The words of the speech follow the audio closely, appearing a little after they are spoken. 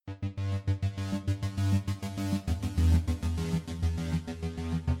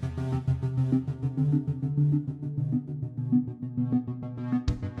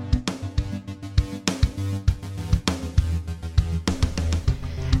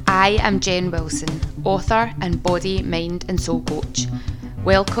I am Jen Wilson, author and body, mind and soul coach.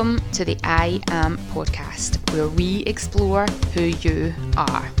 Welcome to the I Am podcast, where we explore who you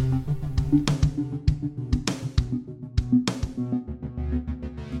are.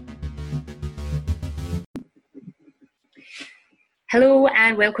 Hello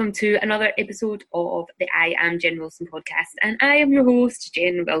and welcome to another episode of the I Am Jen Wilson podcast, and I am your host,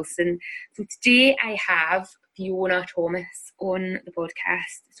 Jen Wilson. So today I have Fiona Thomas on the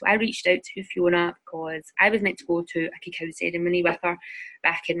podcast. So I reached out to Fiona because I was meant to go to a cacao ceremony with her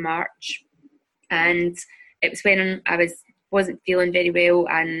back in March, and it was when I wasn't feeling very well,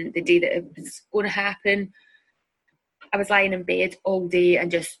 and the day that it was going to happen, I was lying in bed all day and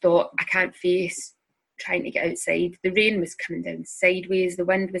just thought, I can't face trying to get outside. The rain was coming down sideways, the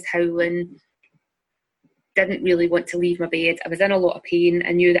wind was howling, didn't really want to leave my bed. I was in a lot of pain.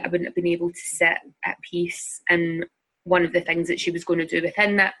 I knew that I wouldn't have been able to sit at peace, and one of the things that she was going to do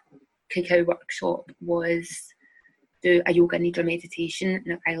within that cacao workshop was do a yoga nidra meditation.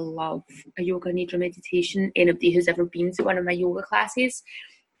 Now, I love a yoga nidra meditation. Anybody who's ever been to one of my yoga classes,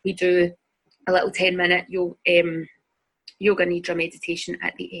 we do a little 10-minute yoga nidra meditation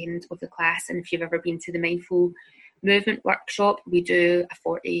at the end of the class. And if you've ever been to the mindful movement workshop, we do a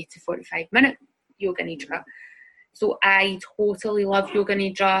 40 to 45 minute yoga nidra. So I totally love yoga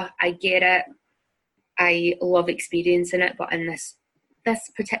nidra. I get it. I love experiencing it, but in this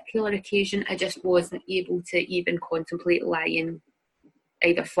particular occasion, I just wasn't able to even contemplate lying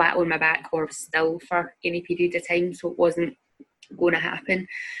either flat on my back or still for any period of time, so it wasn't going to happen.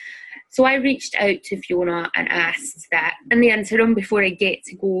 So I reached out to Fiona and asked that in the interim, before I get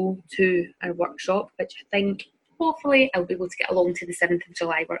to go to a workshop, which I think hopefully I'll be able to get along to the 7th of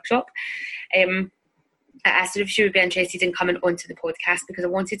July workshop, I asked her if she would be interested in coming onto the podcast because I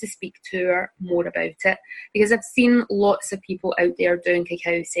wanted to speak to her more about it, because I've seen lots of people out there doing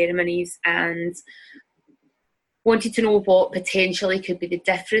cacao ceremonies and wanted to know what potentially could be the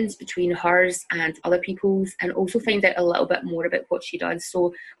difference between hers and other people's, and also find out a little bit more about what she does.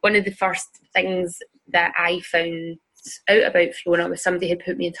 So one of the first things that I found out about Fiona was somebody had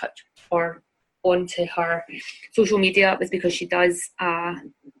put me in touch or onto her social media. It was because she does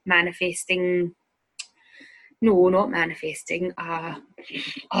manifesting. No, not manifesting. I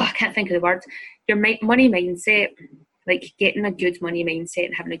can't think of the word. Your money mindset, like getting a good money mindset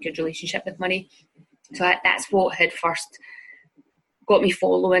and having a good relationship with money. So that's what had first got me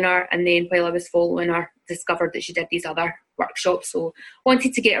following her. And then while I was following her, discovered that she did these other workshops. So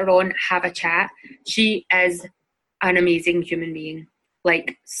wanted to get her on, have a chat. She is an amazing human being.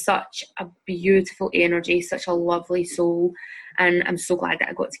 Like, such a beautiful energy, such a lovely soul, and I'm so glad that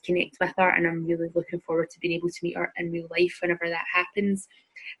I got to connect with her, and I'm really looking forward to being able to meet her in real life whenever that happens.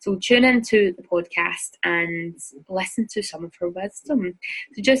 So tune into the podcast and listen to some of her wisdom.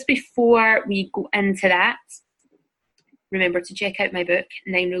 So just before we go into that, remember to check out my book,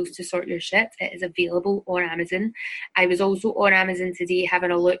 9 Rules to Sort Your Shit. It is available on Amazon. I was also on Amazon today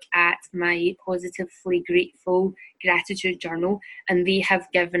having a look at my Positively Grateful gratitude journal, and they have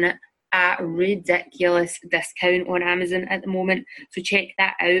given it a ridiculous discount on Amazon at the moment. So check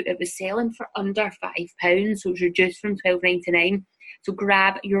that out. It was selling for under £5, so it was reduced from $12.99. So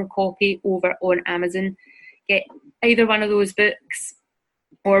grab your copy over on Amazon. Get either one of those books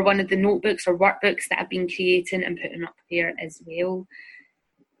or one of the notebooks or workbooks that I've been creating and putting up there as well.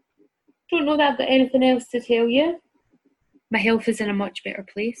 Don't know that I've got anything else to tell you. My health is in a much better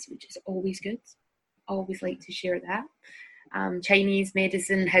place, which is always good. I always like to share that. Chinese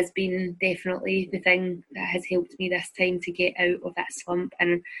medicine has been definitely the thing that has helped me this time to get out of that slump,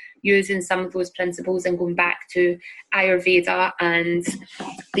 and using some of those principles and going back to Ayurveda and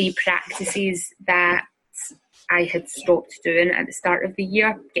the practices that I had stopped doing at the start of the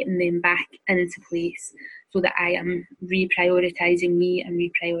year, getting them back into place so that I am reprioritising me and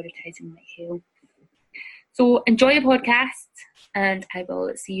reprioritising my health. So enjoy the podcast, and I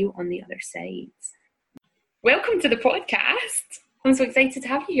will see you on the other side. Welcome to the podcast. I'm so excited to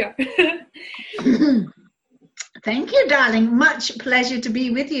have you here. Thank you, darling. Much pleasure to be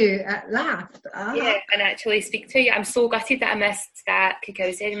with you at last. Yeah, and actually speak to you. I'm so gutted that I missed that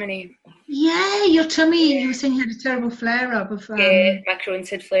cacao ceremony. Yeah, your tummy, you were saying you had a terrible flare-up of... yeah, my Crohn's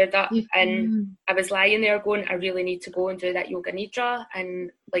had flared up, and I was lying there going, I really need to go and do that yoga nidra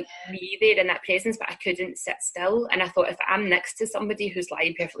and be there in that presence, but I couldn't sit still. And I thought, if I'm next to somebody who's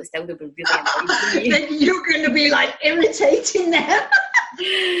lying perfectly still, they'll be really annoyed with me. Then you're going to be irritating them.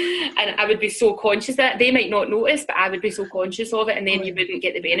 and I would be so conscious of that. They might not notice, but I would be so conscious of it, and then you wouldn't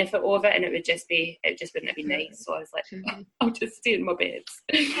get the benefit of it, and it just wouldn't have been nice. So I was like, I'll just stay in my bed.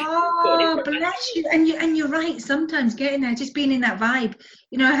 Oh, bless you. And you're right. Sometimes getting there, just being in that vibe,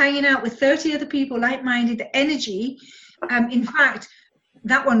 hanging out with 30 other people, like-minded, the energy. In fact,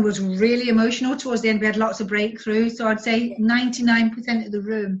 that one was really emotional towards the end. We had lots of breakthroughs. So I'd say 99% of the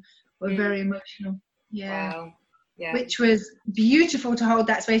room were very emotional. Yeah. Wow. Yeah. Which was beautiful to hold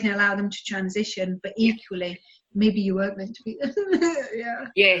that space and allow them to transition. But equally, maybe you weren't meant to be.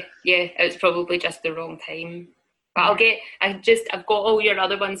 Yeah. It was probably just the wrong time. But I've got all your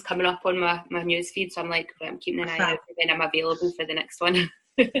other ones coming up on my news feed. So I'm like, I'm keeping an eye out, and then I'm available for the next one.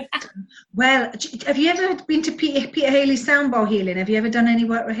 Well, have you ever been to Peter Haley's sound bowl healing? Have you ever done any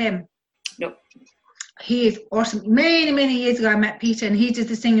work with him? No. He is awesome. Many, many years ago, I met Peter, and he does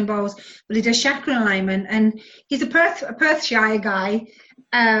the singing bowls, but he does chakra alignment, and he's a Perthshire guy,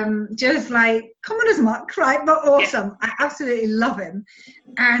 just like common as muck, right? But awesome. Yeah. I absolutely love him,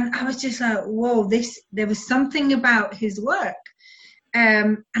 and I was just like, whoa! There was something about his work.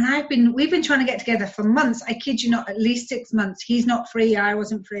 And we've been trying to get together for months. I kid you not, at least 6 months. He's not free. I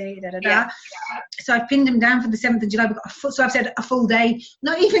wasn't free. Yeah. So I pinned him down for the 7th of July. So I've said a full day,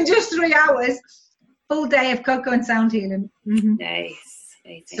 not even just 3 hours, full day of cocoa and sound healing. Mm-hmm. Nice.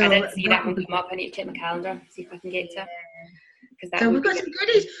 So I didn't see that one come up. I need to check my calendar, see if I can get to it. So we've got some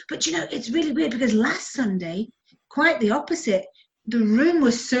goodies. But it's really weird because last Sunday, quite the opposite. The room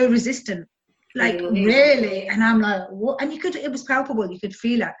was so resistant. Like really, and I'm like, what? And it was palpable, you could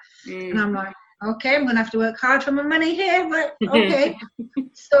feel it. And I'm like, okay, I'm gonna have to work hard for my money here, but okay.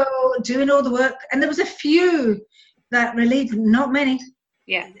 So doing all the work, and there was a few that relieved, not many.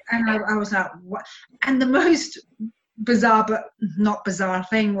 Yeah. And I was like, what? And the most bizarre, but not bizarre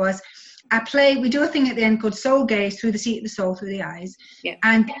thing was, we do a thing at the end called soul gaze, through the seat of the soul, through the eyes. Yeah.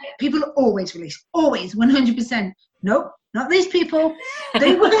 And people always release, always, 100%. Nope, not these people.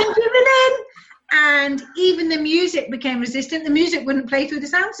 They weren't giving in. And even the music became resistant. The music wouldn't play through the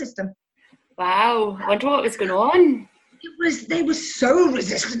sound system. Wow. I wonder what was going on. They were so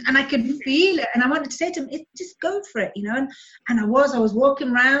resistant, and I could feel it. And I wanted to say to them, just go for it, And I was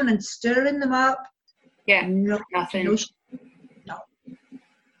walking around and stirring them up. Yeah. Nothing. No.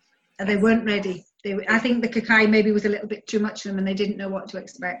 And they weren't ready. I think the Kakai maybe was a little bit too much for them, and they didn't know what to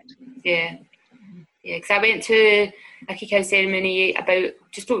expect. Yeah. Yeah, because I went to a cacao ceremony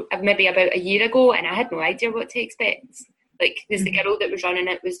maybe about a year ago, and I had no idea what to expect. Like, there's the girl that was running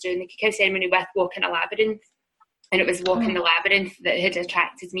it was doing the cacao ceremony with Walking a Labyrinth, and it was Walking the Labyrinth that had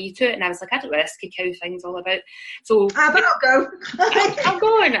attracted me to it, and I was like, I don't know what this cacao thing's all about. So I better go. I'll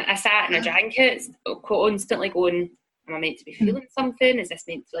go, and I sat and I drank it, constantly going, am I meant to be feeling something? Is this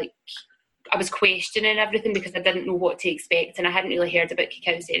meant to, like, I was questioning everything because I didn't know what to expect, and I hadn't really heard about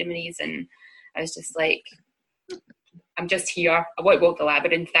cacao ceremonies, and I was just like, I'm just here. I want to walk the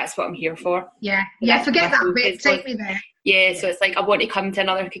labyrinth. That's what I'm here for. Yeah. Forget that bit. Take me there. Yeah. So it's like I want to come to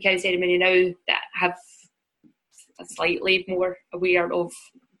another cacao ceremony now that have a slightly more aware of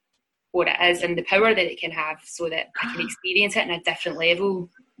what it is and the power that it can have, so that I can experience it on a different level.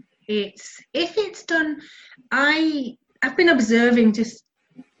 If it's done, I've been observing just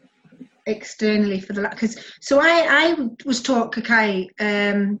externally for I was taught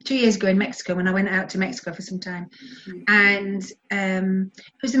Kakai 2 years ago in Mexico when I went out to Mexico for some time, and it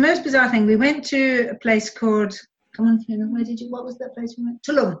was the most bizarre thing. We went to a place called what was that place we went?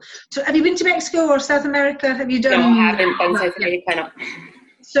 Tulum. So have you been to Mexico or South America? Have you done? No, I haven't done South America. No.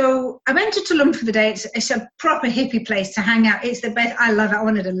 So I went to Tulum for the day. It's a proper hippie place to hang out. It's the best. I love it. I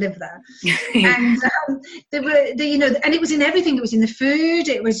wanted to live there. And there were, and it was in everything. It was in the food.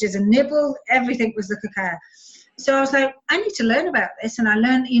 It was just a nibble. Everything was the cacao. So I was like, I need to learn about this. And I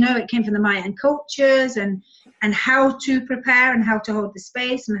learned, it came from the Mayan cultures and how to prepare and how to hold the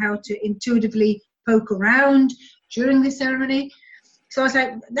space and how to intuitively poke around during the ceremony. So I was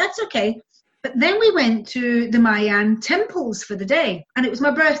like, that's okay. But then we went to the Mayan temples for the day, and it was my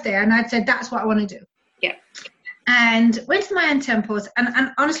birthday, and I'd said, that's what I want to do. Yeah. And went to the Mayan temples,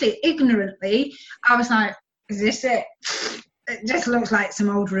 and honestly, ignorantly, I was like, is this it? It just looks like some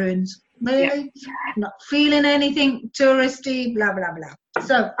old ruins. Really? Yeah. Not feeling anything touristy, blah, blah, blah.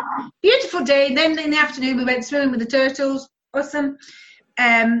 So, beautiful day. Then in the afternoon, we went swimming with the turtles. Awesome.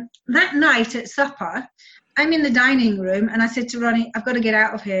 That night at supper, I'm in the dining room, and I said to Ronnie, I've got to get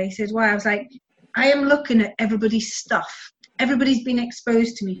out of here. He said, why? I was like, I am looking at everybody's stuff. Everybody's been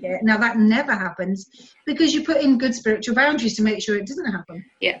exposed to me here. Now, that never happens because you put in good spiritual boundaries to make sure it doesn't happen.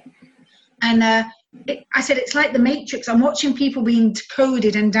 Yeah. And I said, it's like the Matrix. I'm watching people being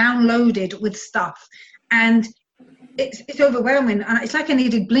coded and downloaded with stuff. And it's overwhelming, and it's like I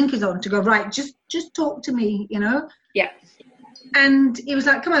needed blinkers on to go, right, just talk to me, you know. Yeah. And he was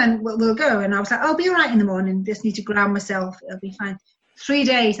like, come on, we'll go. And I was like, I'll be all right in the morning, just need to ground myself, it'll be fine. 3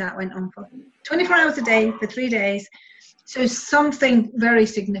 days that went on for 24 hours a day for 3 days. So something very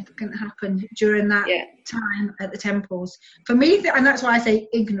significant happened during that time at the temples for me, and that's why I say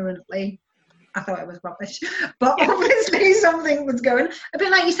ignorantly, I thought it was rubbish, but obviously something was going, a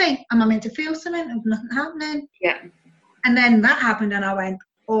bit like you say, am I meant to feel something? There's nothing happening. Yeah. And then that happened, and I went,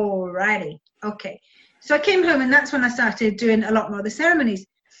 alrighty, okay. So I came home, and that's when I started doing a lot more of the ceremonies.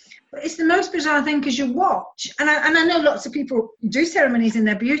 But it's the most bizarre thing, because you watch, and I know lots of people do ceremonies and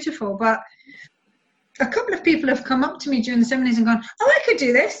they're beautiful, but a couple of people have come up to me during the ceremonies and gone, oh, I could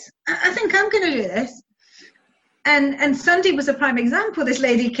do this. I think I'm going to do this. And Sunday was a prime example. This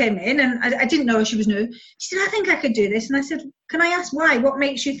lady came in, and I didn't know her, she was new. She said, I think I could do this. And I said, can I ask why? What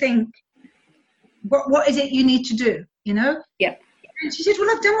makes you think, what is it you need to do, you know? Yeah. And she said, well,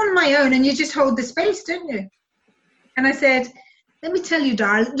 I've done one on my own, and you just hold the space, don't you? And I said, let me tell you,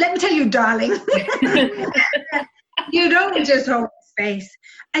 darling. You don't just hold space.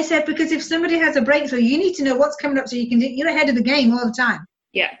 I said, because if somebody has a breakthrough, you need to know what's coming up so you can do, you're ahead of the game all the time.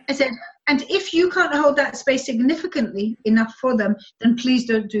 Yeah. I said, and if you can't hold that space significantly enough for them, then please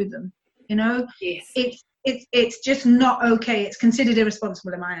don't do them. You know? Yes. It's just not okay. It's considered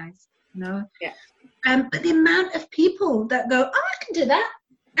irresponsible in my eyes. You know? Yeah. But the amount of people that go, oh, I can do that.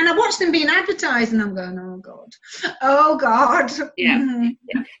 And I watch them being advertised, and I'm going, oh God. Yeah. Mm-hmm.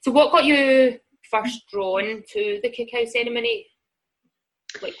 Yeah. So what got you first drawn to the cacao ceremony?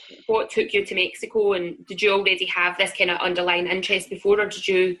 Like, what took you to Mexico, and did you already have this kind of underlying interest before, or did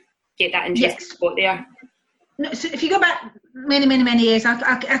you get that interest spot there? No, so if you go back many years, I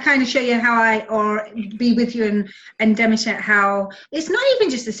kind of show you how or be with you and demonstrate how it's not even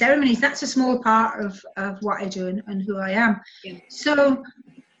just the ceremonies, that's a small part of what I do and who I am. Yeah. So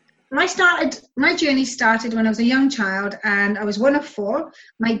my journey started when I was a young child, and I was one of 4.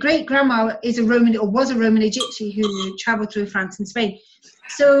 My great grandma was a Roman Egyptian who traveled through France and Spain.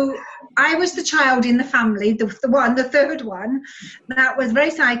 So I was the child in the family, the third one, that was very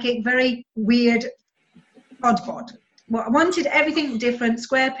psychic, very weird, odd. Well, I wanted everything different,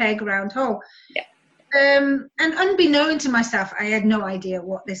 square peg, round hole. Yeah. And unbeknown to myself, I had no idea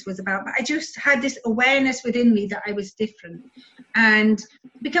what this was about, but I just had this awareness within me that I was different, and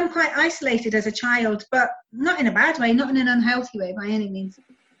become quite isolated as a child, but not in a bad way, not in an unhealthy way by any means.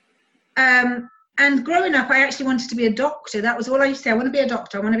 And growing up, I actually wanted to be a doctor. That was all I used to say. I want to be a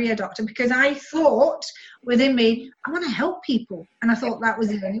doctor, because I thought within me, I want to help people. And I thought that was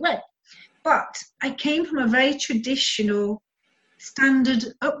the only way. But I came from a very traditional, standard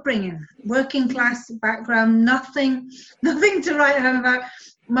upbringing, working class background, nothing to write home about.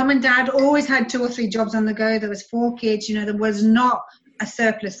 Mum and Dad always had 2 or 3 jobs on the go. There was 4 kids. You know, there was not a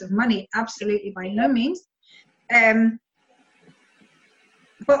surplus of money, absolutely by no means.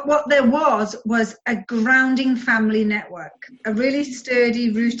 But what there was a grounding family network, a really sturdy,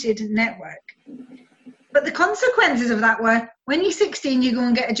 rooted network. But the consequences of that were, when you're 16, you go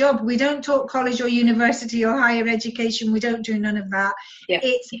and get a job. We don't talk college or university or higher education. We don't do none of that. Yeah.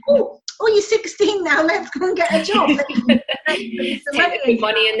 It's, oh, you're 16 now, let's go and get a job. Put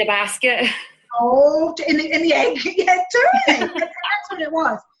money in the basket. Oh, in the egg. Yeah, totally. That's what it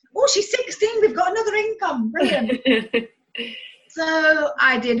was. Oh, she's 16, we've got another income. Brilliant. So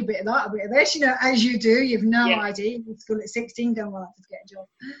I did a bit of that, a bit of this, you know, as you do. You've no idea. You school at 16, going, well, I have to get a job.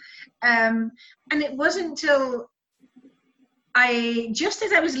 And it wasn't until just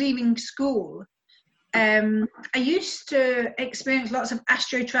as I was leaving school, I used to experience lots of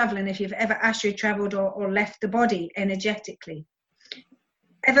astro traveling, if you've ever astro traveled or left the body energetically.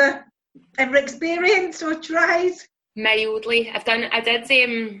 Ever experienced or tried? Mildly. I did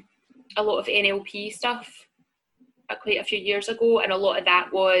a lot of NLP stuff quite a few years ago, and a lot of that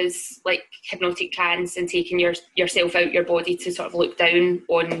was like hypnotic trance and taking yourself out your body to sort of look down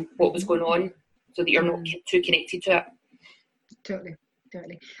on what was going on so that you're not too connected to it. Totally.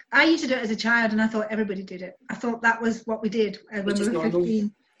 I used to do it as a child, and I thought everybody did it. I thought that was what we did when we were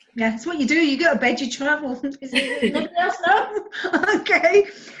 15. Yeah, it's what you do. You go to bed, you travel. Nobody else know? Okay.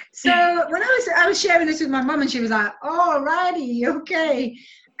 So when I was sharing this with my mum, and she was like, "Alrighty, okay."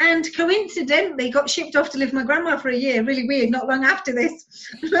 And coincidentally got shipped off to live with my grandma for a year. Really weird, not long after this.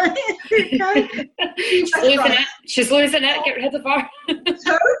 She's losing it. Get rid of her.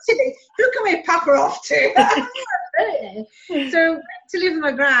 Totally. Who can we pack her off to? So went to live with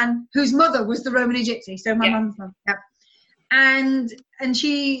my gran, whose mother was the Roman Egyptian, so my mum's mum. Yeah. And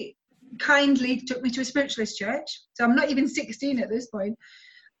she kindly took me to a spiritualist church. So I'm not even 16 at this point.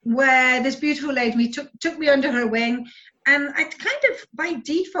 where this beautiful lady took me under her wing, and I kind of by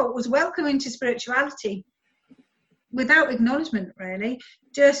default was welcoming to spirituality without acknowledgement, really.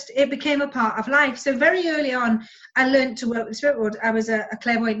 Just it became a part of life. So very early on, I learned to work with the spirit world. I was a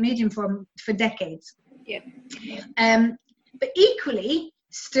clairvoyant medium for decades. Yeah. But equally,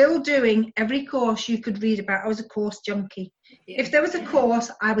 still doing every course you could read about. I was a course junkie. Yeah. If there was a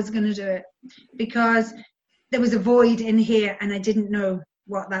course, I was going to do it, because there was a void in here and I didn't know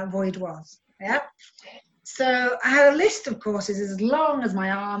what that void was. Yeah. So I had a list of courses as long as my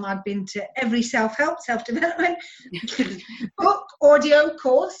arm. I'd been to every self-help, self-development book, audio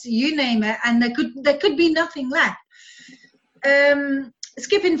course, you name it, and there could be nothing left.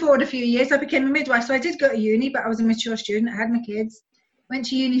 Skipping forward a few years, I became a midwife. So I did go to uni, but I was a mature student. I had my kids. Went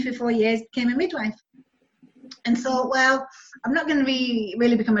to uni for 4 years, became a midwife. And thought, well, I'm not going to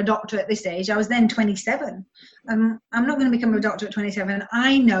really become a doctor at this age. I was then 27. I'm not going to become a doctor at 27.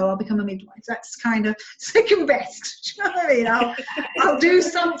 I know I'll become a midwife. That's kind of second best. Do you know what I mean? I'll do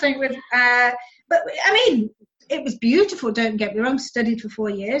something with... but, I mean, it was beautiful, don't get me wrong. Studied for 4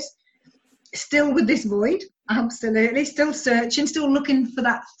 years. Still with this void, absolutely. Still searching, still looking for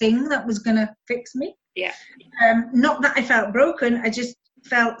that thing that was going to fix me. Yeah. Not that I felt broken. I just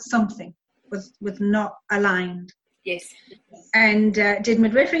felt something was not aligned. Yes. And did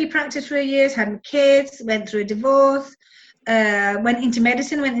midwifery practice for years, had my kids, went through a divorce, went into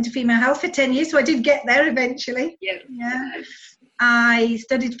medicine, went into female health for 10 years. So I did get there eventually. Yeah. I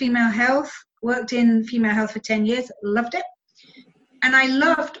studied female health, worked in female health for 10 years, loved it. And I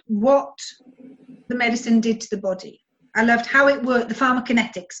loved what the medicine did to the body. I loved how it worked, the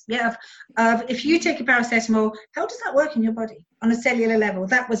pharmacokinetics. Yeah, of if you take a paracetamol, how does that work in your body on a cellular level?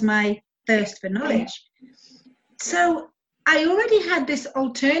 That was my thirst for knowledge. So I already had this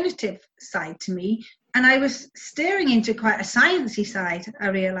alternative side to me, and I was staring into quite a sciencey side, I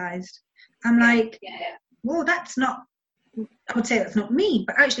realized. I'm like, well, that's not, I would say that's not me,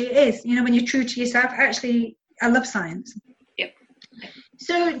 but actually it is. You know, when you're true to yourself, actually, I love science. Yep.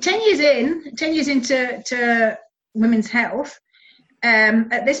 So 10 years into women's health,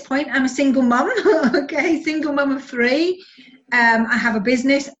 at this point, I'm a single mum, okay, single mum of 3. I have a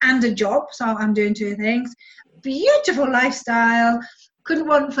business and a job, so I'm doing 2 things. Beautiful lifestyle, couldn't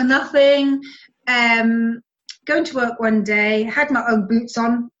want for nothing. Going to work one day, had my own boots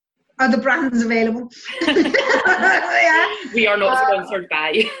on, other brands available. Yeah. We are not sponsored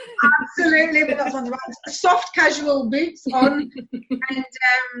by. Absolutely, we're not sponsored by. Soft casual boots on, and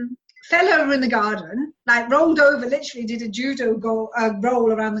fell over in the garden, like rolled over, literally did a judo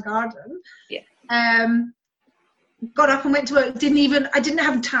roll around the garden. Yeah. Got up and went to work. I didn't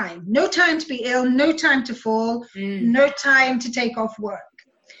have time. No time to be ill, no time to fall, no time to take off work.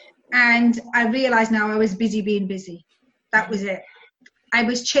 And I realized now I was busy being busy. That was it. I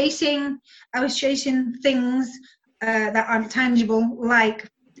was chasing things that aren't tangible, like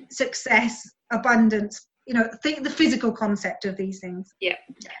success, abundance, you know, think the physical concept of these things. Yeah.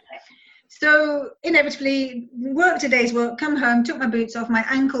 So inevitably worked a day's work, come home, took my boots off, my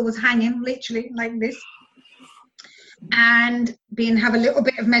ankle was hanging literally like this. And have a little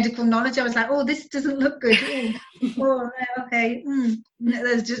bit of medical knowledge, I was like, oh, this doesn't look good. Oh, okay.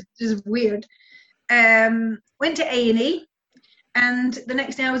 That's just weird. Went to A&E, and the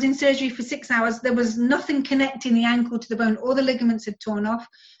next day I was in surgery for 6 hours. There was nothing connecting the ankle to the bone. All the ligaments had torn off,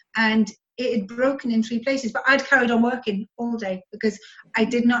 and it had broken in 3 places. But I'd carried on working all day because I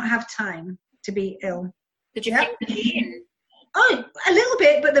did not have time to be ill. Did you feel the pain? Oh, a little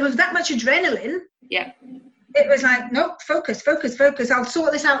bit, but there was that much adrenaline. Yeah. It was like, nope, focus. I'll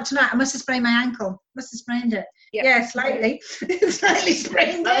sort this out tonight. I must have sprained my ankle. Must have sprained it. Yeah, slightly. Slightly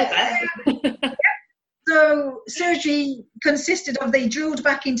sprained it. Yeah. So surgery consisted of, they drilled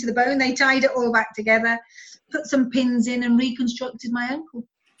back into the bone, they tied it all back together, put some pins in and reconstructed my ankle.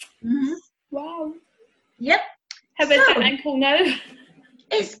 Mm-hmm. Wow. Yep. How about that ankle now?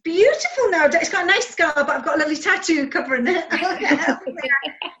 It's beautiful now. It's got a nice scar, but I've got a lovely tattoo covering it.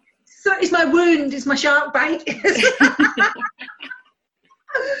 So it's my wound, it's my shark bite.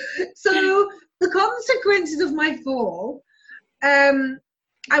 So the consequences of my fall,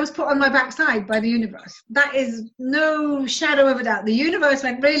 I was put on my backside by the universe. That is no shadow of a doubt. The universe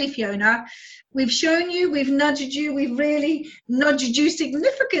went, really, Fiona, we've shown you, we've nudged you, we've really nudged you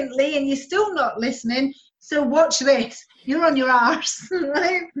significantly, and you're still not listening. So watch this. You're on your arse,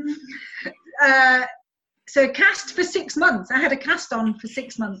 right? So cast for 6 months. I had a cast on for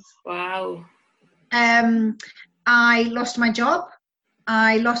 6 months. Wow. I lost my job.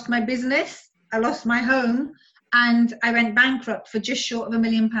 I lost my business. I lost my home. And I went bankrupt for just short of £1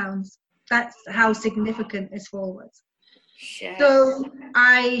 million. That's how significant this fall was. Shit. So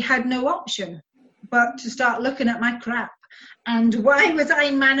I had no option but to start looking at my crap. And why was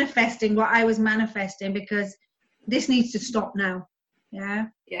I manifesting what I was manifesting? Because this needs to stop now. Yeah.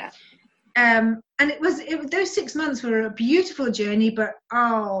 Yeah. And those 6 months were a beautiful journey, but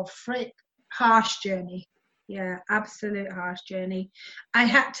harsh journey. Yeah, absolute harsh journey. I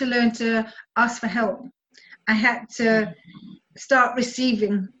had to learn to ask for help. I had to start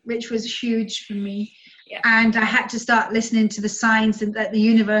receiving, which was huge for me. Yeah. And I had to start listening to the signs that the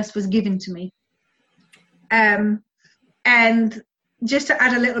universe was giving to me. And just to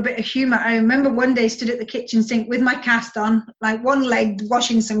add a little bit of humor, I remember one day stood at the kitchen sink with my cast on, like one leg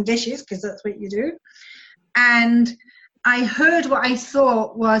washing some dishes, because that's what you do. And I heard what I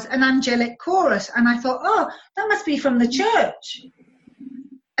thought was an angelic chorus. And I thought, oh, that must be from the church.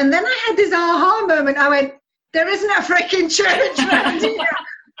 And then I had this aha moment. I went, there isn't a freaking church around here.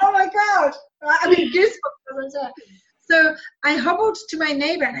 Oh my God. I mean, goosebumps. So I hobbled to my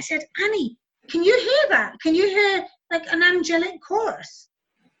neighbor and I said, Annie, can you hear that? Can you hear like an angelic chorus?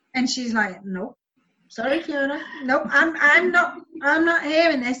 And she's like, no, sorry, Fiona. Nope, I'm not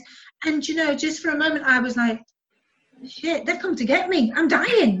hearing this. And you know, just for a moment, I was like, shit, they've come to get me. I'm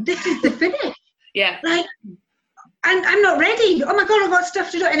dying. This is the finish. Yeah. Like, and I'm not ready. Oh my God, I've got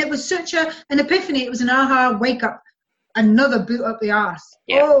stuff to do. And it was such an epiphany. It was an aha, wake up, another boot up the arse.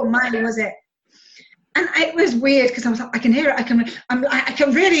 Yeah. Oh my, was it? And it was weird because I was like, I can hear it. I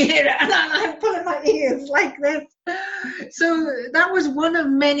can really hear it. And I'm pulling my ears like this. So that was one of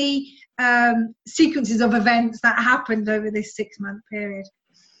many sequences of events that happened over this 6-month period.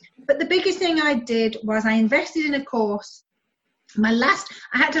 But the biggest thing I did was I invested in a course. I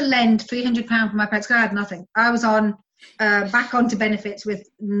had to lend £300 from my parents because I had nothing. I was on back onto benefits with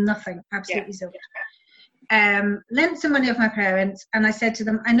nothing, absolutely zero. Lent some money off my parents, and I said to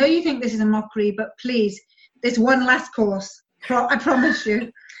them, I know you think this is a mockery, but please, there's one last course. I promise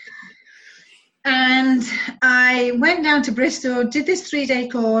you. And I went down to Bristol, did this 3-day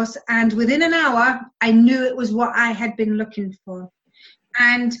course, and within an hour, I knew it was what I had been looking for.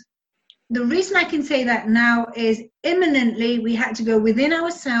 And the reason I can say that now is imminently we had to go within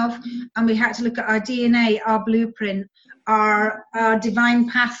ourselves and we had to look at our DNA, our blueprint, our divine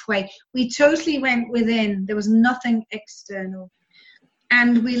pathway. We totally went within. There was nothing external.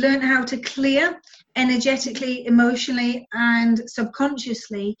 And we learned how to clear energetically, emotionally, and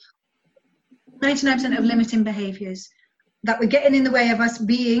subconsciously 99% of limiting behaviors that were getting in the way of us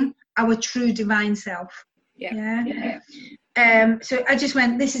being our true divine self. Yeah. So I just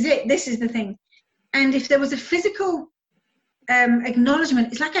went, this is it. This is the thing. And if there was a physical acknowledgement,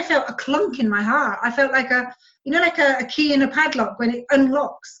 it's like I felt a clunk in my heart. I felt like a key in a padlock when it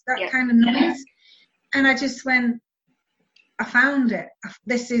unlocks, that kind of noise. And I just went, I found it.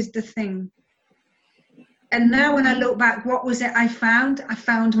 This is the thing. And now when I look back, what was it I found? I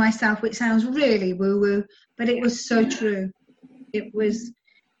found myself, which sounds really woo-woo, but it was so true.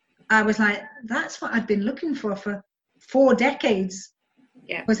 I was like, that's what I'd been looking for 4 decades.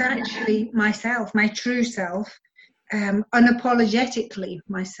 Yeah. Was actually myself, my true self, unapologetically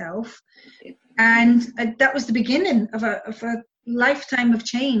myself. And that was the beginning of a lifetime of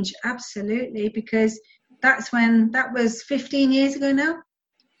change, absolutely, because that was 15 years ago now.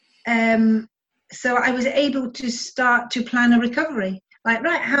 So I was able to start to plan a recovery. Like,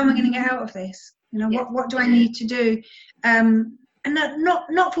 right, how am I going to get out of this? You know, what do I need to do? And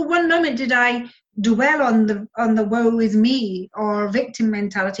not for one moment did I dwell on the woe is me or victim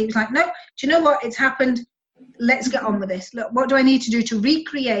mentality. It was like, no, do you know what? It's happened. Let's get on with this. Look, what do I need to do to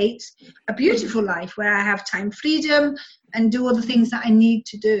recreate a beautiful life where I have time freedom and do all the things that I need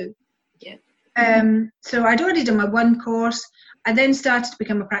to do? Yeah. So I'd already done my one course. I then started to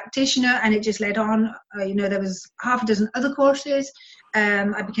become a practitioner, and it just led on. There was half a dozen other courses.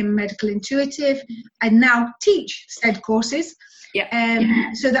 I became a medical intuitive. I now teach said courses.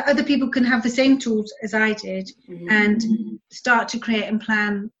 So that other people can have the same tools as I did and start to create and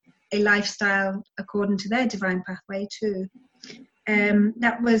plan a lifestyle according to their divine pathway too.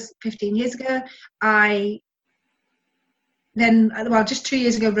 That was 15 years ago. Just 2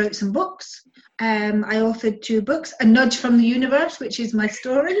 years ago, wrote some books. I authored 2 books, A Nudge from the Universe, which is my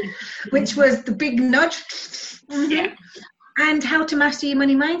story, which was the big nudge, and How to Master Your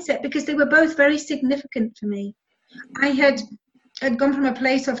Money Mindset, because they were both very significant for me. I had gone from a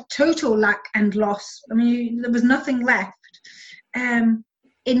place of total lack and loss. I mean, there was nothing left,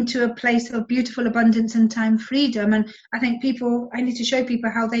 into a place of beautiful abundance and time freedom. And I think I need to show people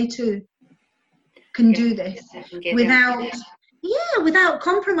how they too can do this without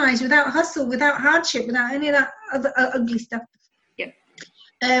compromise, without hustle, without hardship, without any of that other ugly stuff.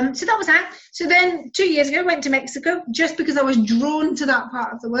 So that was that. So then 2 years ago, I went to Mexico just because I was drawn to that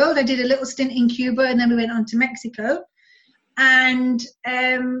part of the world. I did a little stint in Cuba, and then we went on to Mexico. And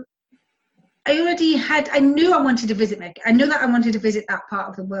I knew I wanted to visit Mexico. I knew that I wanted to visit that part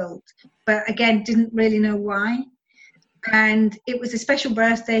of the world, but again, didn't really know why. And it was a special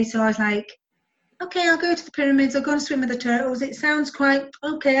birthday, so I was like, okay, I'll go to the pyramids, I'll go and swim with the turtles. It sounds quite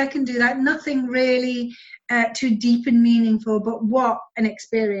okay, I can do that. Nothing really too deep and meaningful, but what an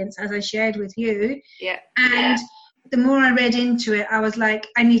experience, as I shared with you. Yeah. And the more I read into it, I was like,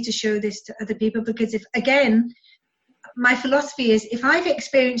 I need to show this to other people, because my philosophy is, if I've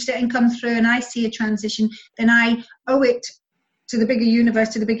experienced it and come through and I see a transition, then I owe it to the bigger universe,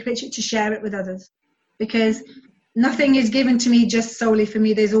 to the bigger picture, to share it with others. Because nothing is given to me just solely for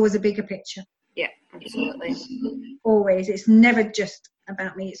me. There's always a bigger picture. Yeah, absolutely. Always. It's never just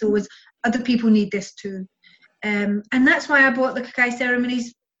about me. It's always other people need this too. And that's why I brought the Kakai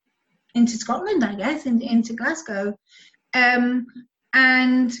ceremonies into Scotland, I guess, into Glasgow. And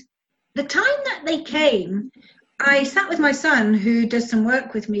the time that they came, I sat with my son, who does some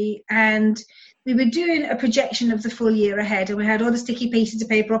work with me, and we were doing a projection of the full year ahead, and we had all the sticky pieces of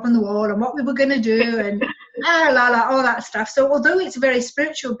paper up on the wall and what we were going to do and all that stuff. So although it's a very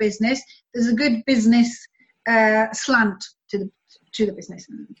spiritual business, there's a good business slant to the business.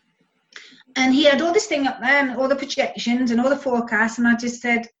 And he had all this thing up there and all the projections and all the forecasts, and I just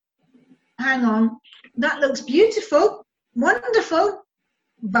said, hang on, that looks beautiful, wonderful,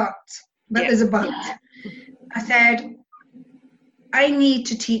 but there's a but. I said, I need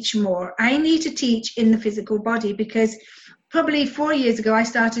to teach more. I need to teach in the physical body, because probably 4 years ago, I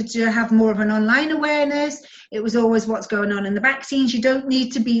started to have more of an online awareness. It was always what's going on in the back scenes. You don't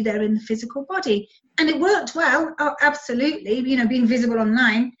need to be there in the physical body. And it worked well, absolutely, being visible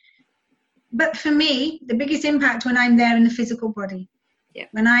online. But for me, the biggest impact when I'm there in the physical body. Yeah.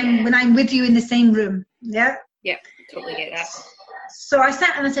 When I'm with you in the same room. Yeah. Yeah, totally get that. So I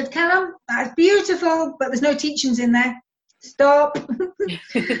sat and I said, Callum, that's beautiful, but there's no teachings in there. Stop.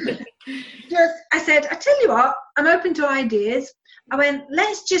 I said, I tell you what, I'm open to ideas. I went,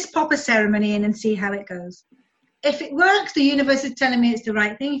 let's just pop a ceremony in and see how it goes. If it works, the universe is telling me it's the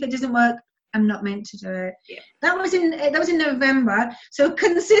right thing. If it doesn't work, I'm not meant to do it. Yeah. That was in November. So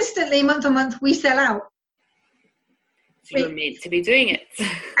consistently, month on month, we sell out. So you're meant to be doing it.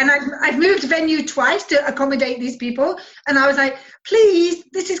 And I've moved venue twice to accommodate these people. And I was like, please,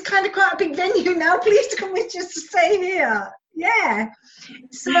 this is kind of quite a big venue now. Please come with just to stay here. Yeah.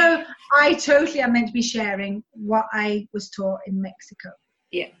 So I totally am meant to be sharing what I was taught in Mexico.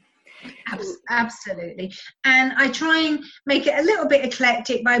 Yeah. Absolutely. And I try and make it a little bit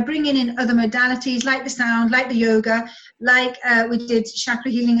eclectic by bringing in other modalities like the sound, like the yoga, like we did chakra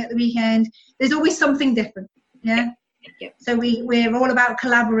healing at the weekend. There's always something different. Yeah. Yep. So we're all about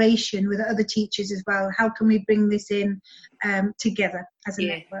collaboration with other teachers as well. How can we bring this in together as a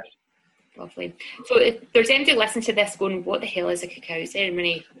network? Lovely. So if there's anybody listening to this going, what the hell is a cacao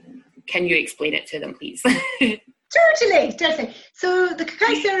ceremony? Can you explain it to them, please? Totally. So the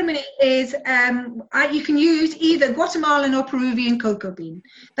cacao ceremony is, you can use either Guatemalan or Peruvian cocoa bean.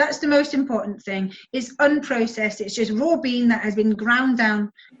 That's the most important thing. It's unprocessed. It's just raw bean that has been ground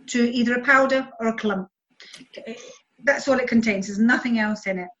down to either a powder or a clump. That's all it contains. There's nothing else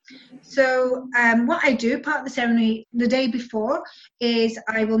in it. So what I do, part of the ceremony the day before, is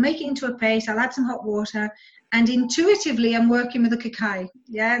I will make it into a paste. I'll add some hot water, and intuitively I'm working with the cacao,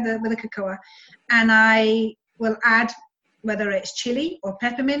 with the cocoa, and I will add whether it's chili or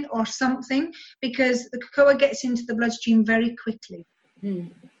peppermint or something, because the cocoa gets into the bloodstream very quickly.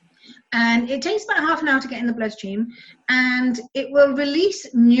 And it takes about half an hour to get in the bloodstream, and it will release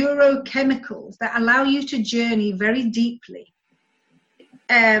neurochemicals that allow you to journey very deeply.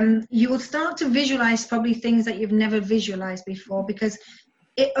 You will start to visualize probably things that you've never visualized before, because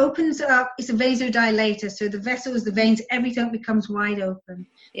it opens up. It's a vasodilator, so the vessels, the veins, everything becomes wide open.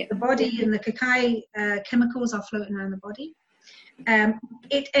 Yeah. The body and the cacao chemicals are floating around the body.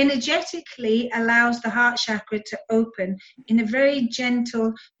 It energetically allows the heart chakra to open in a very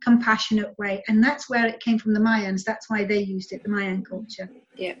gentle, compassionate way. And that's where it came from the Mayans. That's why they used it, the Mayan culture.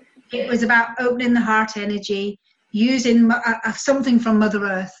 Yeah. It was about opening the heart energy, using something from Mother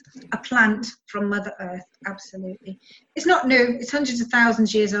Earth, a plant from Mother Earth. Absolutely. It's not new. It's hundreds of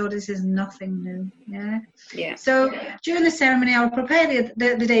thousands of years old. This is nothing new. Yeah. So during the ceremony, I'll prepare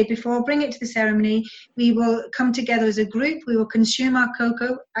the day before, bring it to the ceremony. We will come together as a group. We will consume our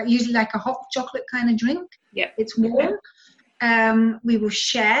cocoa, usually like a hot chocolate kind of drink. Yeah. It's warm. We will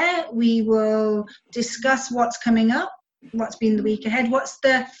share. We will discuss what's coming up, what's been the week ahead, what's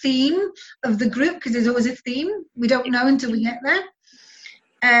the theme of the group, because there's always a theme. We don't know until we get there.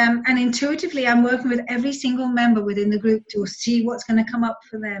 And intuitively, I'm working with every single member within the group to see what's going to come up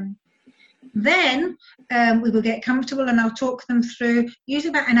for them. Then we will get comfortable and I'll talk them through, use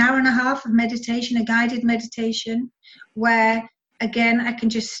about an hour and a half of meditation, a guided meditation, where again, I can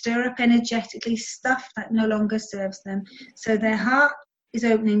just stir up energetically stuff that no longer serves them. So their heart is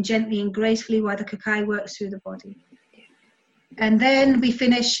opening gently and gracefully while the Kakai works through the body. And then we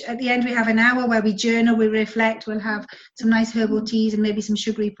finish, at the end we have an hour where we journal, we reflect, we'll have some nice herbal teas and maybe some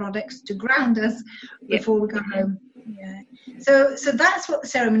sugary products to ground us before we go home. Yeah. So that's what the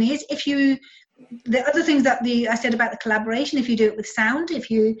ceremony is. The other things that I said about the collaboration, if you do it with sound, if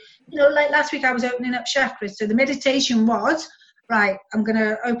you like last week I was opening up chakras. So the meditation was, right, I'm going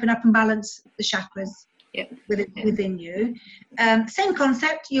to open up and balance the chakras within you. Same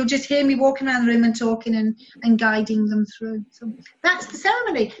concept, you'll just hear me walking around the room and talking and guiding them through. So that's the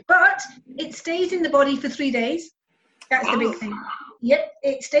ceremony. But it stays in the body for 3 days. That's the big thing. Yep,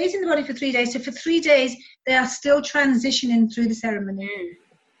 it stays in the body for 3 days. So for 3 days, they are still transitioning through the ceremony.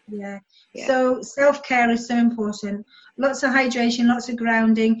 Yeah. So self-care is so important. Lots of hydration, lots of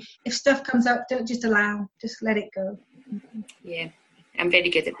grounding. If stuff comes up, don't just allow. Just let it go. Yeah. I'm very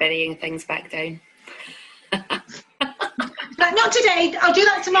good at burying things back down. Like, not today. I'll do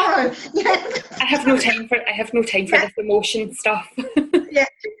that tomorrow. I have no time for this emotion stuff. Yeah,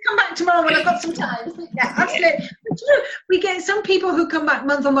 come back tomorrow when I've got some time. Yeah, absolutely. But, we get some people who come back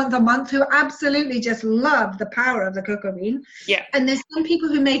month on month who absolutely just love the power of the cocoa bean. Yeah. And there's some people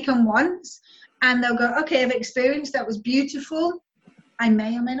who make them once and they'll go, okay, I've experienced, that was beautiful. I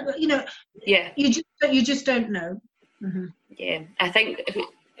may or may not, Yeah. You just don't know. Mm-hmm. Yeah, I think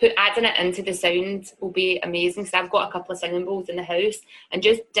adding it into the sound will be amazing, because I've got a couple of singing bowls in the house, and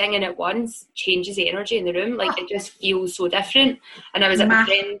just dinging it once changes the energy in the room. Like, it just feels so different. And I was at my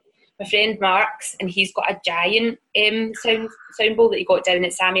friend Mark's, and he's got a giant sound bowl that he got down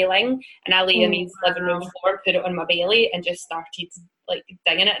at Sammy Ling, and I lay on his living room floor, put it on my belly, and just started like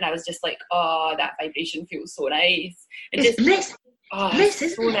dinging it, and I was just like, oh, that vibration feels so nice. And it's bliss. Bliss,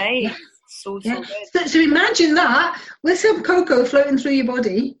 it's so nice. Yeah. So good. So imagine that with some cocoa floating through your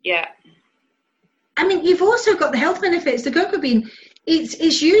body. Yeah. I mean, you've also got the health benefits. The cocoa bean,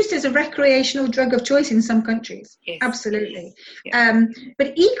 it's used as a recreational drug of choice in some countries. Yes. Absolutely. Yeah.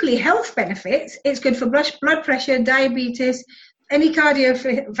 But equally, health benefits. It's good for blood pressure, diabetes, any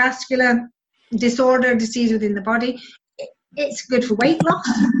cardiovascular disease within the body. It's good for weight loss.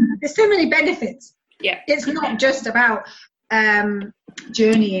 There's so many benefits. Yeah. It's not just about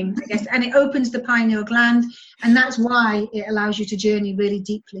journeying, I guess, and it opens the pineal gland, and that's why it allows you to journey really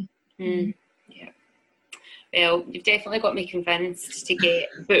deeply. Yeah. Well, you've definitely got me convinced to get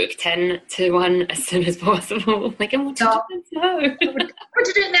booked in to one as soon as possible. Like, I'm what to do this now. What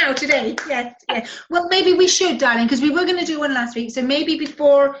to do it now, today? Yeah. Well, maybe we should, darling, because we were going to do one last week, so maybe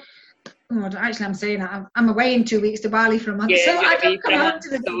before. Oh, actually, I'm saying that I'm away in 2 weeks to Bali for a month, so I don't come home to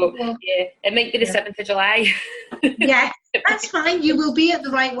the yeah, it might be the 7th of July. Yeah, that's fine. You will be at the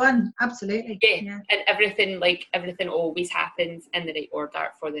right one. Absolutely. Yeah. And everything always happens in the right order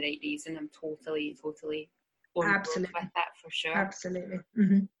for the right reason. I'm totally absolutely with that for sure. Absolutely.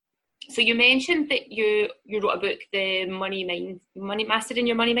 Mm-hmm. So you mentioned that you wrote a book, the Mastering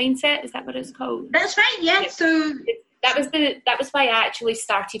Your Money Mindset. Is that what it's called? That's right. Yeah. So that was why I actually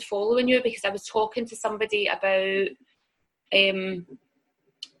started following you, because I was talking to somebody about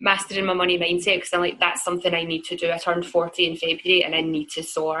mastering my money mindset, because I'm like, that's something I need to do. I turned 40 in February and I need to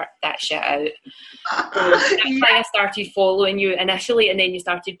sort that shit out. So that's why I started following you initially, and then you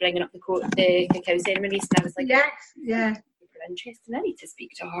started bringing up the cacao ceremonies, and I was like, yeah. Interesting. I need to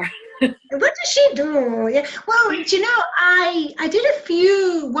speak to her. What does she do? Yeah. Well, do you know, I did a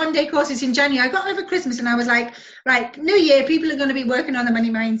few one-day courses in January. I got over Christmas and I was like, right, New Year, people are going to be working on the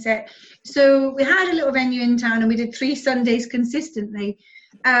money mindset. So we had a little venue in town and we did 3 Sundays consistently,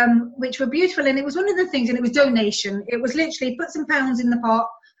 which were beautiful. And it was one of the things, and it was donation. It was literally put some pounds in the pot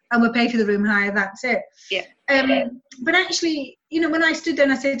and we'll pay for the room hire. That's it. Yeah. But actually, when I stood there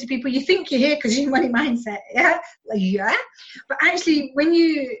and I said to people, you think you're here because you're money mindset, yeah? Like, yeah. But actually, when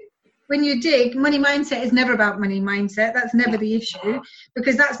you dig, money mindset is never about money mindset. That's never the issue,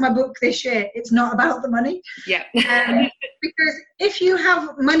 because that's my book this year. It's not about the money. Yeah. Because if you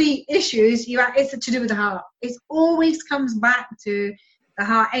have money issues, it's to do with the heart. It always comes back to the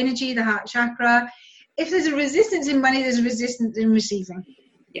heart energy, the heart chakra. If there's a resistance in money, there's a resistance in receiving.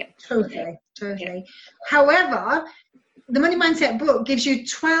 Yeah. Totally. Yeah. However, the Money Mindset book gives you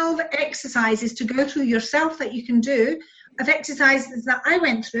 12 exercises to go through yourself that you can do, of exercises that I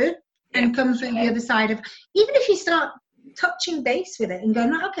went through and come through the other side of. Even if you start touching base with it and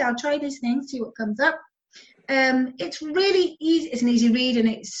going, okay, I'll try these things, see what comes up. It's really easy. It's an easy read, and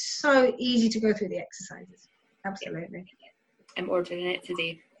it's so easy to go through the exercises. Absolutely. I'm ordering it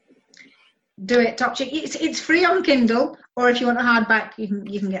today. Do it, top chick. It's free on Kindle, or if you want a hardback, you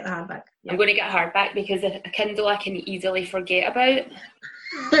can get the hardback. I'm going to get a hardback because a Kindle I can easily forget about.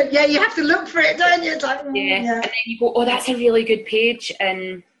 Yeah, you have to look for it, don't you? It's like, and then you go, oh, that's a really good page,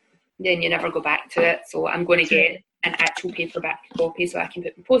 and then you never go back to it. So I'm going to get an actual paperback copy so I can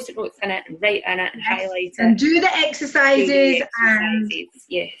put my post-it notes in it and write in it and highlight it. And do the exercises.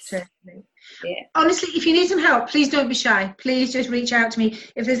 Yes. Yeah. Honestly, if you need some help, please don't be shy. Please just reach out to me.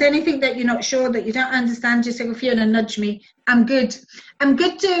 If there's anything that you're not sure, that you don't understand, just say, Fiona, nudge me. I'm good. I'm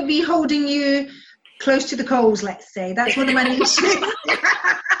good to be holding you close to the coals, let's say. That's one of my niches.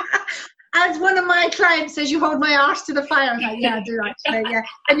 As one of my clients says, you hold my arse to the fire. I'm like, yeah, I do actually, yeah.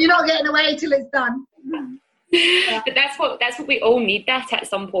 And you're not getting away till it's done. Yeah. But that's what we all need, that at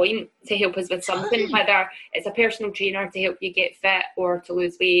some point, to help us with something, whether it's a personal trainer to help you get fit or to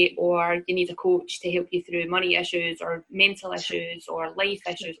lose weight, or you need a coach to help you through money issues or mental issues or life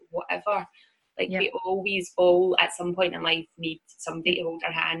issues, whatever. We always all at some point in life need somebody to hold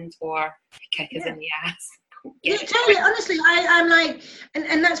our hand or kick us in the ass. Yeah, totally. Honestly, I'm like,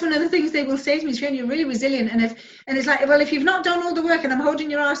 and that's one of the things they will say to me, Fiona, you're really resilient. And it's like, well, if you've not done all the work and I'm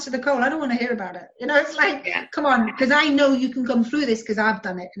holding your ass to the coal, I don't want to hear about it. You know, it's like, come on, because I know you can come through this because I've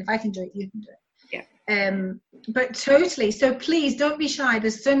done it. And if I can do it, you can do it. Yeah. But totally. So please don't be shy.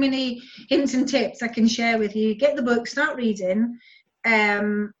 There's so many hints and tips I can share with you. Get the book, start reading,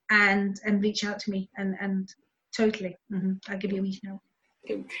 and reach out to me. And totally, I'll give you a week now.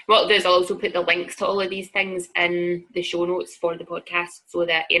 What I'll do is I'll also put the links to all of these things in the show notes for the podcast so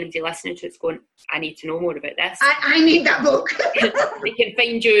that anybody listening to it's going, I need to know more about this. I need that book. They can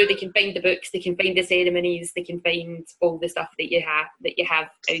find you, they can find the books, they can find the ceremonies, they can find all the stuff that you have out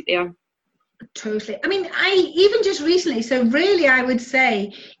there. Totally. I mean, I even just recently, so really I would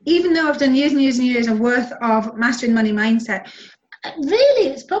say, even though I've done years and years and years of worth of mastering money mindset,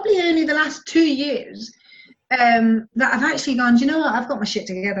 really it's probably only the last 2 years that I've actually gone, do you know what, I've got my shit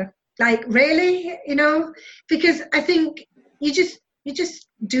together. Like, really, you know, because I think you just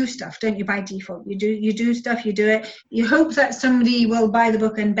do stuff, don't you, by default. You do stuff, you do it. You hope that somebody will buy the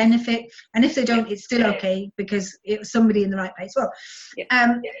book and benefit, and if they don't, it's still okay because it was somebody in the right place. Well,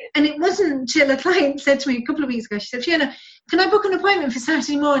 and it wasn't until a client said to me a couple of weeks ago, she said, Fiona, can I book an appointment for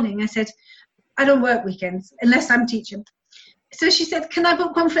Saturday morning? I said, I don't work weekends unless I'm teaching. So she said, can I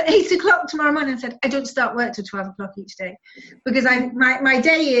book one for 8 o'clock tomorrow morning? I said, I don't start work till 12 o'clock each day because my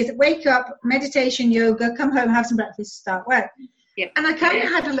day is wake up, meditation, yoga, come home, have some breakfast, start work. Yep. And I kind of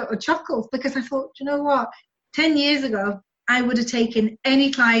had a little chuckle because I thought, you know what, 10 years ago, I would have taken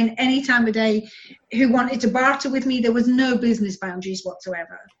any client, any time of day who wanted to barter with me. There was no business boundaries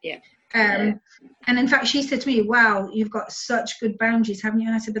whatsoever. Yeah. And in fact, she said to me, wow, you've got such good boundaries, haven't you?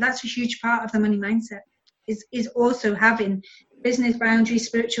 And I said, but that's a huge part of the money mindset. Is also having business boundaries,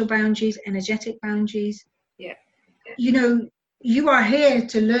 spiritual boundaries, energetic boundaries. Yeah. You know, you are here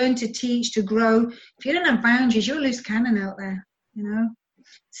to learn, to teach, to grow. If you don't have boundaries, you're a loose cannon out there, you know.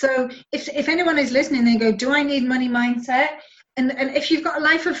 So if anyone is listening, they go, do I need money mindset? And if you've got a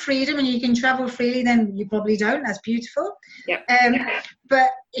life of freedom and you can travel freely, then you probably don't. That's beautiful. Yeah.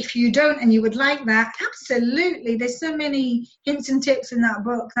 But if you don't and you would like that, absolutely. There's so many hints and tips in that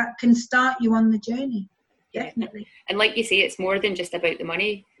book that can start you on the journey. Definitely. And like you say, it's more than just about the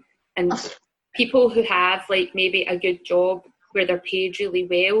money. And people who have like maybe a good job where they're paid really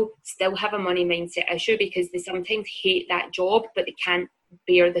well still have a money mindset issue because they sometimes hate that job, but they can't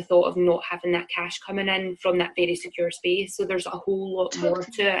bear the thought of not having that cash coming in from that very secure space. So there's a whole lot more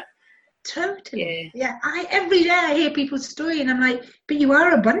to it. Totally. Yeah. Every day I hear people's story and I'm like, but you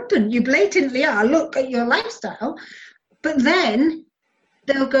are abundant. You blatantly are. Look at your lifestyle. But then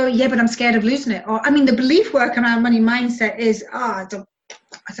they'll go, yeah, but I'm scared of losing it. Or, I mean, the belief work around money mindset is, it's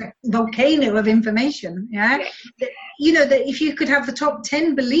a volcano of information. Yeah. You know, that if you could have the top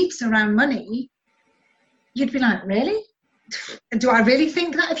 10 beliefs around money, you'd be like, really? Do I really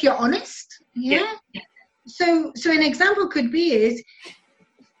think that, if you're honest? Yeah. So an example could be is,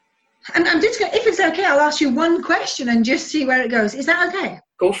 and I'm just going to, if it's okay, I'll ask you one question and just see where it goes. Is that okay?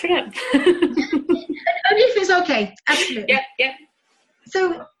 Go for it. Only if it's okay. Absolutely. Yeah.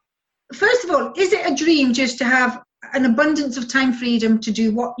 So, first of all, is it a dream just to have an abundance of time freedom to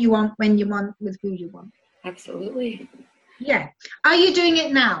do what you want, when you want, with who you want? Absolutely. Yeah. Are you doing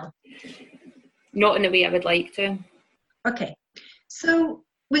it now? Not in the way I would like to. Okay. So,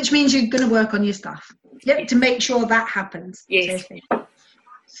 which means you're going to work on your stuff. Yep, to make sure that happens. Yes.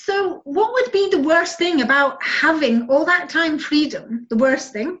 So, what would be the worst thing about having all that time freedom? The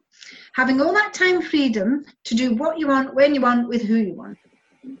worst thing. Having all that time freedom to do what you want, when you want, with who you want.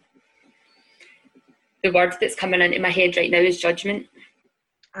 The word that's coming into my head right now is judgment.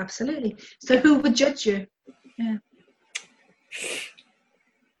 Absolutely. So who would judge you? Yeah.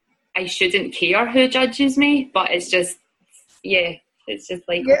 I shouldn't care who judges me, but it's just, it's just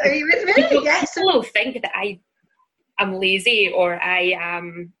like, are you with me? Yes. People will think that I'm lazy or I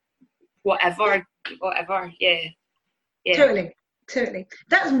am whatever, yeah. Totally.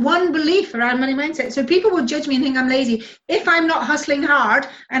 That's one belief around money mindset. So people will judge me and think I'm lazy if I'm not hustling hard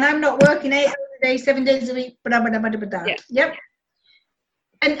and I'm not working 8 hours a day, 7 days a week. Yeah. Yep.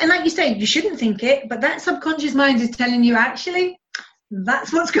 And like you say, you shouldn't think it, but that subconscious mind is telling you actually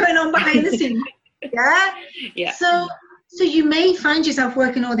that's what's going on behind the scenes. Yeah. So you may find yourself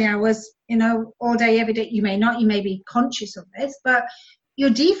working all the hours, all day, every day. You may not. You may be conscious of this, but your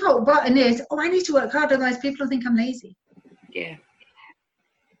default button is, I need to work hard, otherwise people will think I'm lazy. Yeah.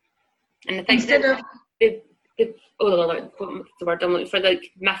 And I think instead of the word I'm looking for,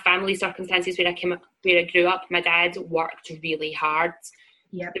 like my family circumstances where I grew up, my dad worked really hard.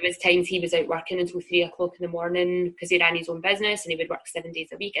 Yep. There was times he was out working until 3 o'clock in the morning because he ran his own business and he would work 7 days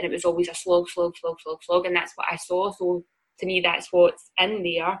a week, and it was always a slog, and that's what I saw. So to me, that's what's in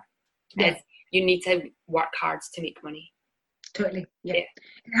there. Is you need to work hard to make money. Totally. Yeah. It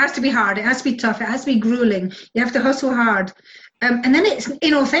has to be hard. It has to be tough. It has to be grueling. You have to hustle hard. And then it's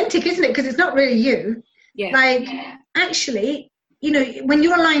inauthentic, isn't it? Because it's not really you. Yeah. Like, actually, when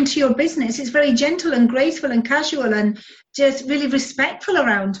you're aligned to your business, it's very gentle and graceful and casual and just really respectful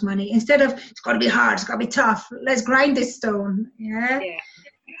around money, instead of, it's got to be hard, it's got to be tough, let's grind this stone. Yeah.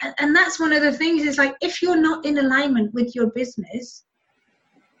 And that's one of the things, is like, if you're not in alignment with your business,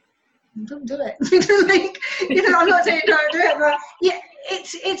 don't do it. I'm not saying don't do it, but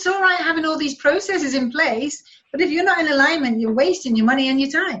it's all right having all these processes in place, but if you're not in alignment, you're wasting your money and your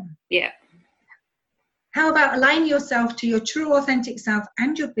time. Yeah. How about align yourself to your true authentic self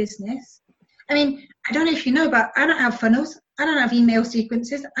and your business? I mean, I don't know if you know, but I don't have funnels, I don't have email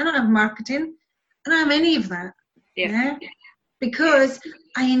sequences, I don't have marketing, I don't have any of that. Yeah. Because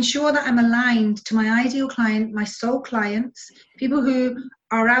I ensure that I'm aligned to my ideal client, my soul clients, people who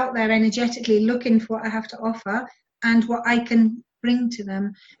are out there energetically looking for what I have to offer and what I can bring to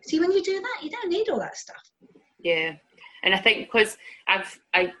them. See, when you do that, you don't need all that stuff. Yeah. And I think because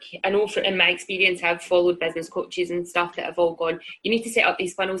I know in my experience, I've followed business coaches and stuff that have all gone, you need to set up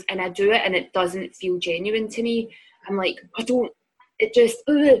these funnels, and I do it and it doesn't feel genuine to me. I'm like, it just,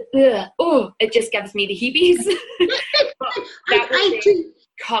 it just gives me the heebies. But that will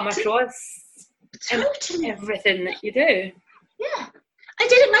come across in everything that you do. Yeah. I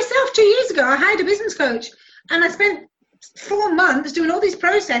did it myself 2 years ago. I hired a business coach and I spent 4 months doing all these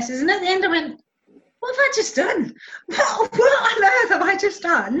processes, and at the end I went, what have I just done? What on earth have I just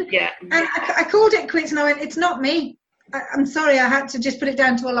done? Yeah. And I called it quits, and I went, it's not me. I'm sorry, I had to just put it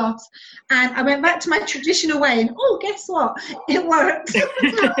down to a loss. And I went back to my traditional way, and guess what? It worked.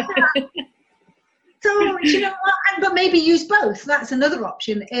 So, you know what? But maybe use both. That's another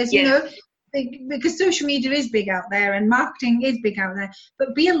option, is, because social media is big out there and marketing is big out there,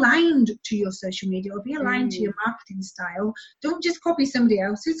 but be aligned to your social media, or be aligned to your marketing style. Don't just copy somebody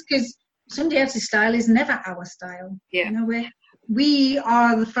else's, because somebody else's style is never our style. Yeah. We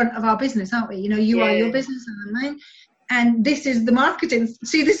are the front of our business, aren't we? You are your business and I'm mine. And this is the marketing.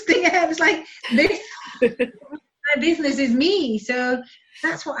 See this thing here? It's like this. My business is me. So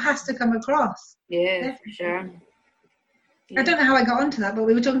that's what has to come across. Yeah, for sure. I don't know how I got onto that, but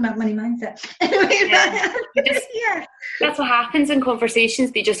we were talking about money mindset. That's what happens in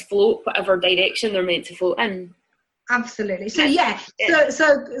conversations. They just float whatever direction they're meant to float in. Absolutely. So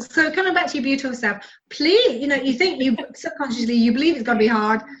so coming back to your beautiful self, please, you think you subconsciously you believe it's got to be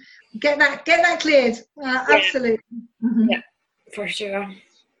hard. Get that cleared. Absolutely. Mm-hmm. Yeah, for sure.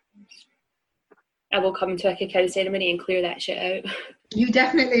 I will come to a cacao ceremony and clear that shit out. You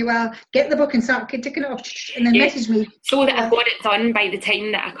definitely will. Get the book and start ticking it off, and then message me. So that I've got it done by the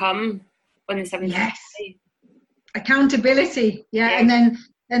time that I come on the 17th. Yes. Accountability. Yeah. And then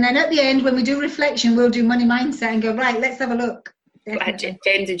at the end, when we do reflection, we'll do money mindset and go, right, let's have a look. Jen,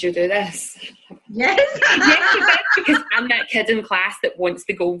 did you do this? Yes. Yes, because I'm that kid in class that wants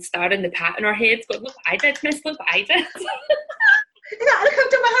the gold star and the pat on her head. Going, look what I did, miss, look what I did. Look, I've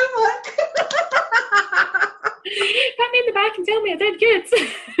done my homework. Pat me in the back and tell me I did good.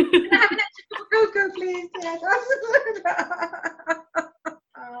 Go, please.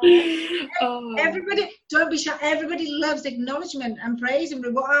 Everybody, don't be shy. Everybody loves acknowledgement and praise and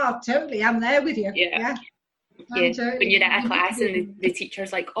reward. Oh, totally. I'm there with you. Yeah. Totally. When you're at a class and the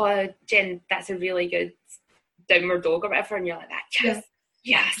teacher's like, oh, Jen, that's a really good downward dog or whatever, and you're like, that, yes.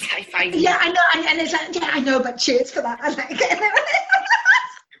 Yes, high five. Yeah, I know, and it's like, yeah, I know, but cheers for that. I like it.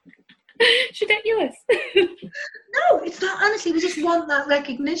 It's ridiculous. No, it's not. Honestly, we just want that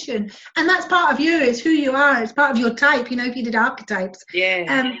recognition, and that's part of you. It's who you are. It's part of your type. You know, if you did archetypes,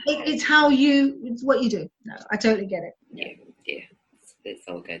 Yeah. it's it's what you do. No, I totally get it. Yeah. It's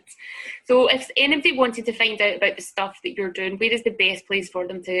all good. So, if anybody wanted to find out about the stuff that you're doing, where is the best place for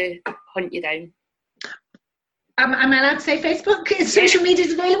them to hunt you down? Am I allowed to say Facebook? Is social media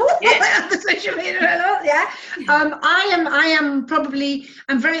available? Yeah. The social media available. Yeah. I'm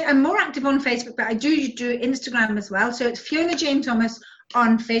more active on Facebook, but I do Instagram as well. So it's Fiona Jane Thomas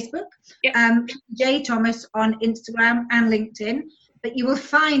on Facebook, J Thomas on Instagram and LinkedIn. But you will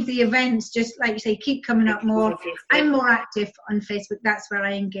find the events, just like you say, keep coming up more. I'm more active on Facebook. That's where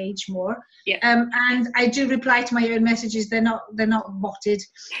I engage more. Yeah. And I do reply to my own messages. They're not botted.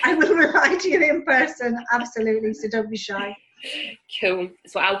 I will reply to you in person, absolutely. So don't be shy. Cool.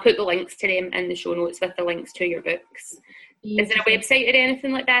 So I'll put the links to them in the show notes with the links to your books. Beautiful. Is there a website or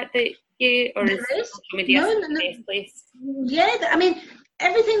anything like that you, or is social media the best place? Yeah, I mean,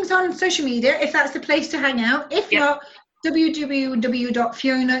 everything's on social media if that's the place to hang out. If not,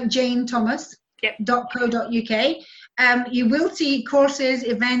 www.fionajane.thomas.co.uk. You will see courses,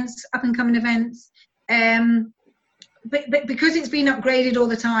 events, up and coming events. But because it's been upgraded all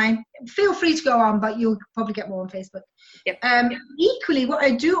the time, feel free to go on, but you'll probably get more on Facebook. Equally, what I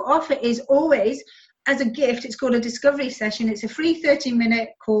do offer is always, as a gift, it's called a discovery session. It's a free 30-minute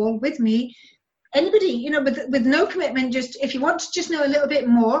call with me. Anybody, you know, with no commitment, just if you want to just know a little bit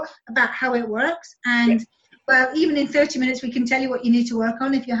more about how it works. And well, even in 30 minutes, we can tell you what you need to work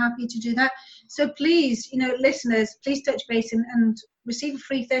on if you're happy to do that. So please, you know, listeners, please touch base and receive a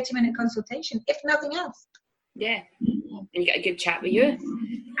free 30-minute consultation, if nothing else. Yeah. And you get a good chat with you.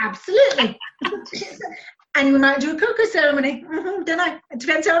 Absolutely. And we might do a cocoa ceremony. Don't know. It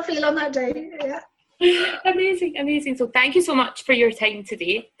depends how I feel on that day. Yeah. Amazing. So thank you so much for your time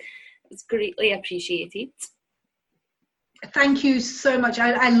today. It's greatly appreciated. Thank you so much.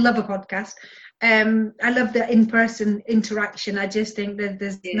 I love a podcast. I love the in-person interaction. I just think that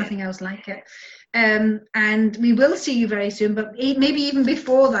there's nothing else like it. And we will see you very soon, but maybe even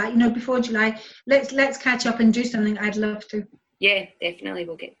before that, you know, before July, let's catch up and do something. I'd love to. Yeah, definitely.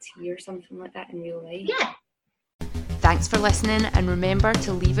 We'll get tea or something like that in real life. Yeah. Thanks for listening, and remember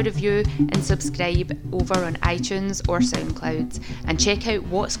to leave a review and subscribe over on iTunes or SoundCloud, and check out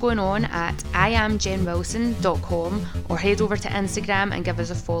what's going on at iamjenwilson.com, or head over to Instagram and give us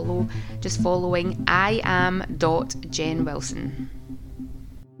a follow, just following iam.jenwilson.